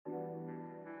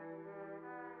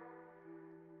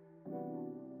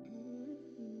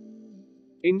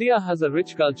India has a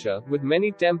rich culture, with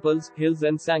many temples, hills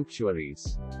and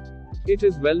sanctuaries. It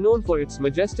is well known for its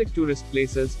majestic tourist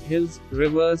places, hills,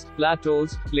 rivers,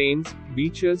 plateaus, plains,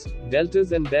 beaches,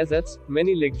 deltas and deserts,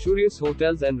 many luxurious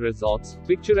hotels and resorts,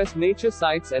 picturesque nature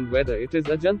sites and whether it is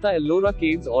Ajanta Ellora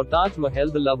caves or Taj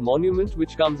Mahal, the love monument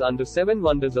which comes under 7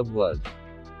 wonders of world.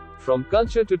 From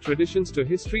culture to traditions to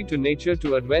history to nature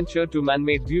to adventure to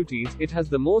man-made beauties, it has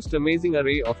the most amazing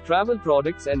array of travel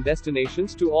products and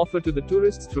destinations to offer to the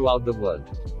tourists throughout the world.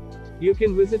 You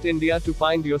can visit India to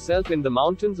find yourself in the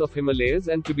mountains of Himalayas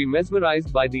and to be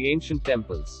mesmerized by the ancient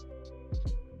temples.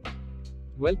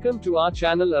 Welcome to our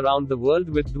channel Around the World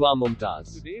with Dua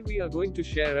Mumtaz. Today we are going to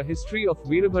share a history of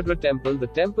Veerabhadra temple. The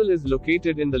temple is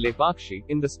located in the Lepakshi,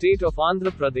 in the state of Andhra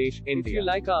Pradesh, India. If you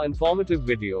like our informative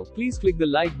video, please click the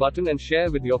like button and share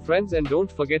with your friends, and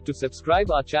don't forget to subscribe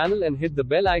our channel and hit the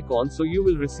bell icon so you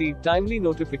will receive timely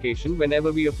notification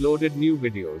whenever we uploaded new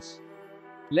videos.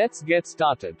 Let's get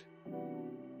started.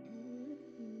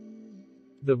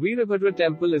 The Veerabhadra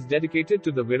temple is dedicated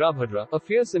to the Virabhadra, a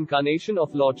fierce incarnation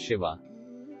of Lord Shiva.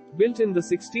 Built in the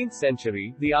 16th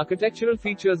century, the architectural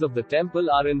features of the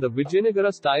temple are in the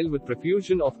Vijayanagara style with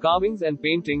profusion of carvings and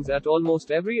paintings at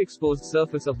almost every exposed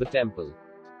surface of the temple.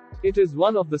 It is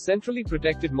one of the centrally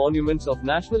protected monuments of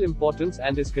national importance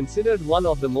and is considered one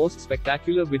of the most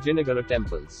spectacular Vijayanagara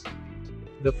temples.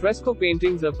 The fresco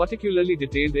paintings are particularly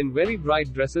detailed in very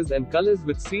bright dresses and colors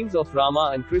with scenes of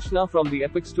Rama and Krishna from the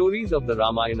epic stories of the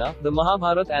Ramayana, the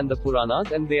Mahabharata and the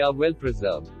Puranas, and they are well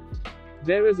preserved.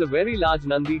 There is a very large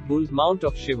Nandi bull mount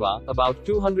of Shiva, about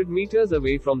 200 meters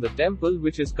away from the temple,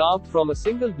 which is carved from a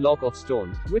single block of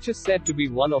stone, which is said to be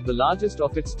one of the largest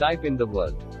of its type in the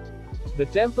world. The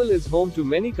temple is home to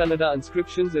many Kannada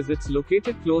inscriptions as it's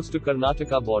located close to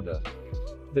Karnataka border.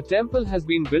 The temple has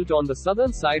been built on the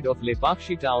southern side of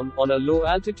Lepakshi town, on a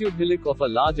low-altitude hillock of a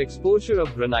large exposure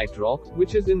of granite rock,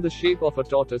 which is in the shape of a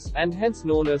tortoise, and hence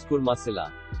known as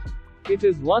Kurmasila. It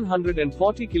is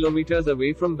 140 kilometers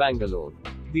away from Bangalore.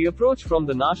 The approach from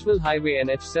the National Highway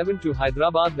NH7 to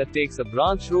Hyderabad that takes a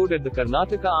branch road at the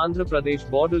Karnataka-Andhra Pradesh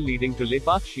border leading to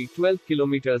Lepakshi, 12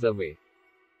 kilometers away.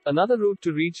 Another route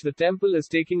to reach the temple is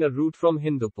taking a route from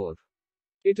Hindupur.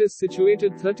 It is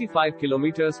situated 35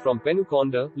 kilometers from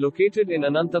Penukonda, located in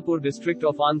Anantapur district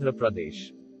of Andhra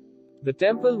Pradesh. The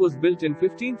temple was built in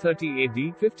 1530 AD.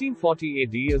 1540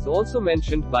 AD is also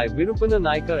mentioned by Virupana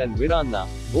Naikar and Viranna,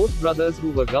 both brothers who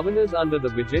were governors under the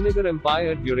Vijayanagara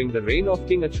Empire during the reign of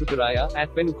King Achyutaraya,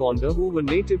 at Penukonda, who were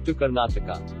native to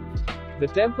Karnataka. The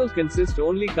temple consists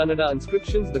only Kannada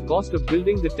inscriptions. The cost of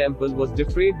building the temple was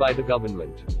defrayed by the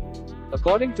government.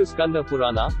 According to Skanda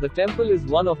Purana, the temple is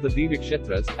one of the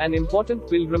Divykshetras, an important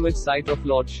pilgrimage site of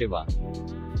Lord Shiva.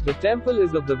 The temple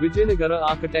is of the Vijayanagara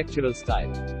architectural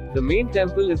style. The main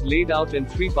temple is laid out in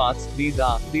 3 parts. These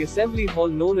are, the assembly hall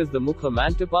known as the Mukha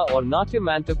Mantapa or Natya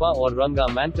Mantapa or Ranga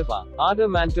Mantapa, Ada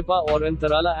Mantapa or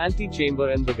Antarala antechamber,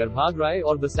 and the Garbhagriha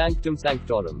or the Sanctum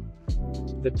Sanctorum.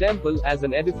 The temple, as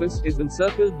an edifice, is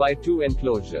encircled by 2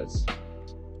 enclosures.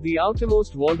 The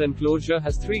outermost walled enclosure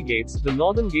has 3 gates. The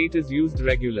northern gate is used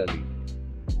regularly.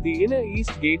 The inner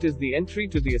east gate is the entry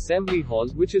to the assembly hall,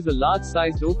 which is a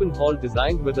large-sized open hall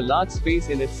designed with a large space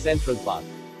in its central part.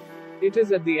 It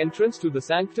is at the entrance to the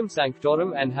Sanctum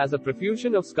Sanctorum and has a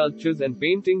profusion of sculptures and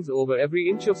paintings over every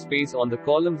inch of space on the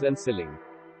columns and ceiling.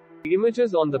 The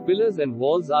images on the pillars and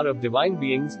walls are of divine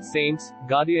beings, saints,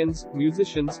 guardians,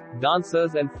 musicians,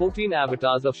 dancers and 14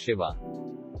 avatars of Shiva.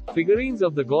 Figurines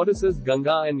of the goddesses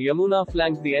Ganga and Yamuna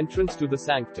flank the entrance to the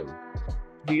sanctum.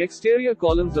 The exterior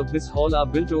columns of this hall are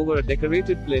built over a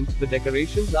decorated plinth. The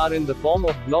decorations are in the form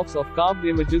of blocks of carved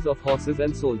images of horses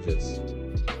and soldiers.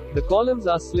 The columns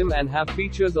are slim and have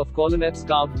features of colonnettes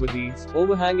carved with eaves,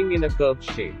 overhanging in a curved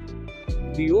shape.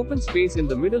 The open space in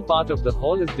the middle part of the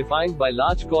hall is defined by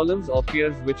large columns or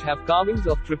piers which have carvings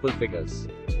of triple figures.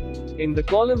 In the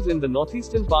columns in the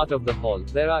northeastern part of the hall,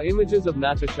 there are images of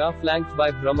Natasha flanked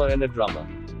by Brahma and a drummer.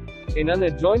 In an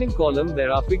adjoining column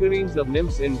there are figurines of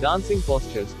nymphs in dancing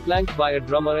postures, flanked by a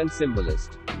drummer and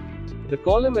cymbalist. The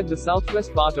column at the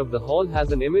southwest part of the hall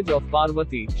has an image of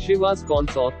Parvati, Shiva's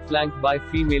consort, flanked by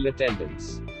female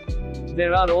attendants.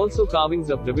 There are also carvings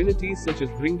of divinities such as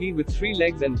Bhringi with 3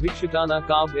 legs and Bhikshatana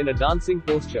carved in a dancing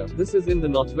posture. This is in the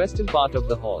northwestern part of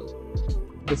the hall.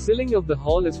 The ceiling of the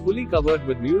hall is fully covered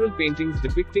with mural paintings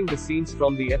depicting the scenes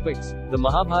from the epics, the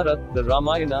Mahabharata, the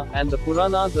Ramayana, and the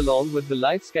Puranas, along with the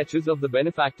life sketches of the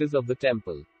benefactors of the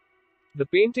temple. The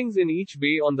paintings in each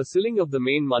bay on the ceiling of the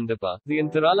main mandapa, the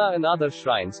Antarala and other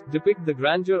shrines, depict the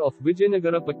grandeur of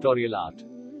Vijayanagara pictorial art.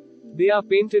 They are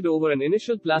painted over an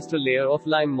initial plaster layer of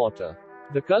lime mortar.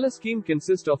 The color scheme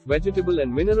consists of vegetable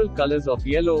and mineral colors of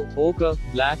yellow, ochre,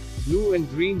 black, blue and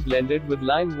green blended with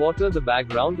lime water. The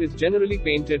background is generally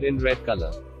painted in red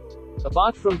color.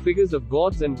 Apart from figures of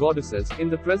gods and goddesses, in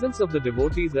the presence of the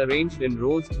devotees arranged in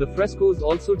rows, the frescoes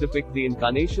also depict the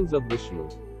incarnations of Vishnu.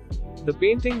 The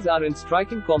paintings are in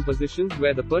striking compositions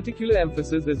where the particular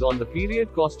emphasis is on the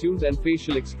period costumes and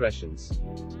facial expressions.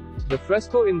 The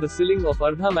fresco in the ceiling of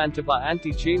Ardha Mantapa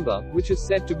antechamber, which is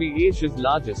said to be Asia's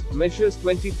largest, measures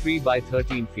 23 by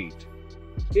 13 feet.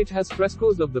 It has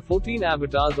frescoes of the 14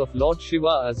 avatars of Lord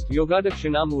Shiva as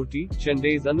Yogadakshina-murti,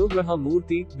 Chande's Anugraha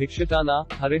Murti, Bhikshatana,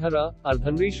 Harihara,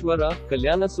 Ardhanrishwara,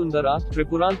 Kalyanasundara,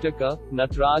 Tripurantaka,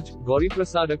 Natraj,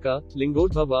 Gauriprasadaka,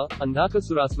 Lingodbhava,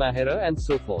 Andhakasurasmahara and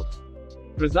so forth.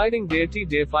 Presiding deity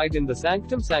deified in the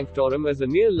Sanctum Sanctorum is a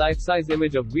near life-size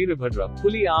image of Veerabhadra,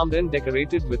 fully armed and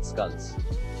decorated with skulls.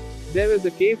 There is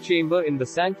a cave chamber in the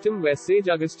sanctum where sage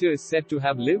Agastya is said to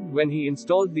have lived when he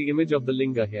installed the image of the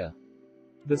linga here.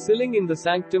 The ceiling in the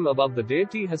sanctum above the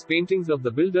deity has paintings of the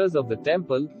builders of the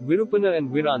temple, Virupana and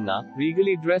Viranna,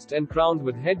 regally dressed and crowned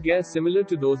with headgear similar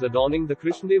to those adorning the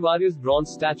Krishnadevarya's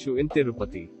bronze statue in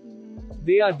Tirupati.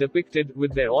 They are depicted,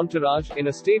 with their entourage, in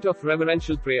a state of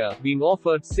reverential prayer, being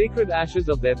offered sacred ashes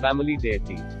of their family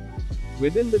deity.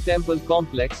 Within the temple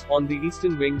complex, on the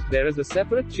eastern wing, there is a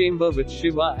separate chamber with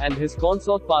Shiva and his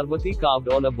consort Parvati carved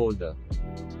on a boulder.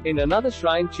 In another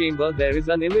shrine chamber there is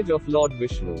an image of Lord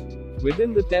Vishnu.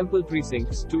 Within the temple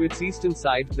precincts, to its eastern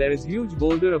side, there is huge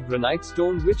boulder of granite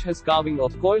stone which has carving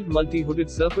of coiled multi-hooded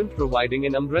serpent providing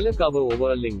an umbrella cover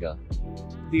over a linga.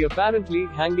 The apparently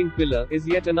hanging pillar is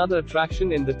yet another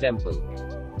attraction in the temple.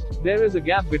 There is a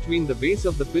gap between the base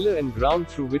of the pillar and ground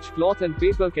through which cloth and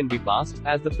paper can be passed,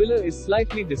 as the pillar is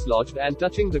slightly dislodged and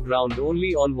touching the ground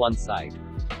only on one side.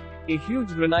 A huge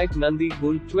granite Nandi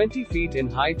bull, 20 feet in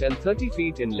height and 30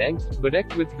 feet in length,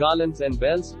 bedecked with garlands and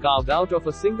bells, carved out of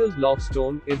a single block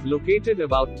stone, is located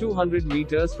about 200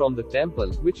 meters from the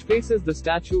temple, which faces the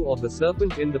statue of the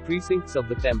serpent in the precincts of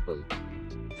the temple.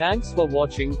 Thanks for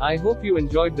watching. I hope you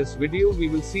enjoyed this video. We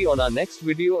will see on our next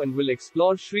video and will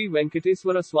explore Sri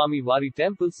Venkateswara Swami Vari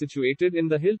temple situated in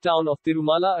the hill town of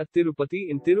Tirumala at Tirupati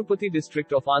in Tirupati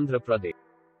district of Andhra Pradesh.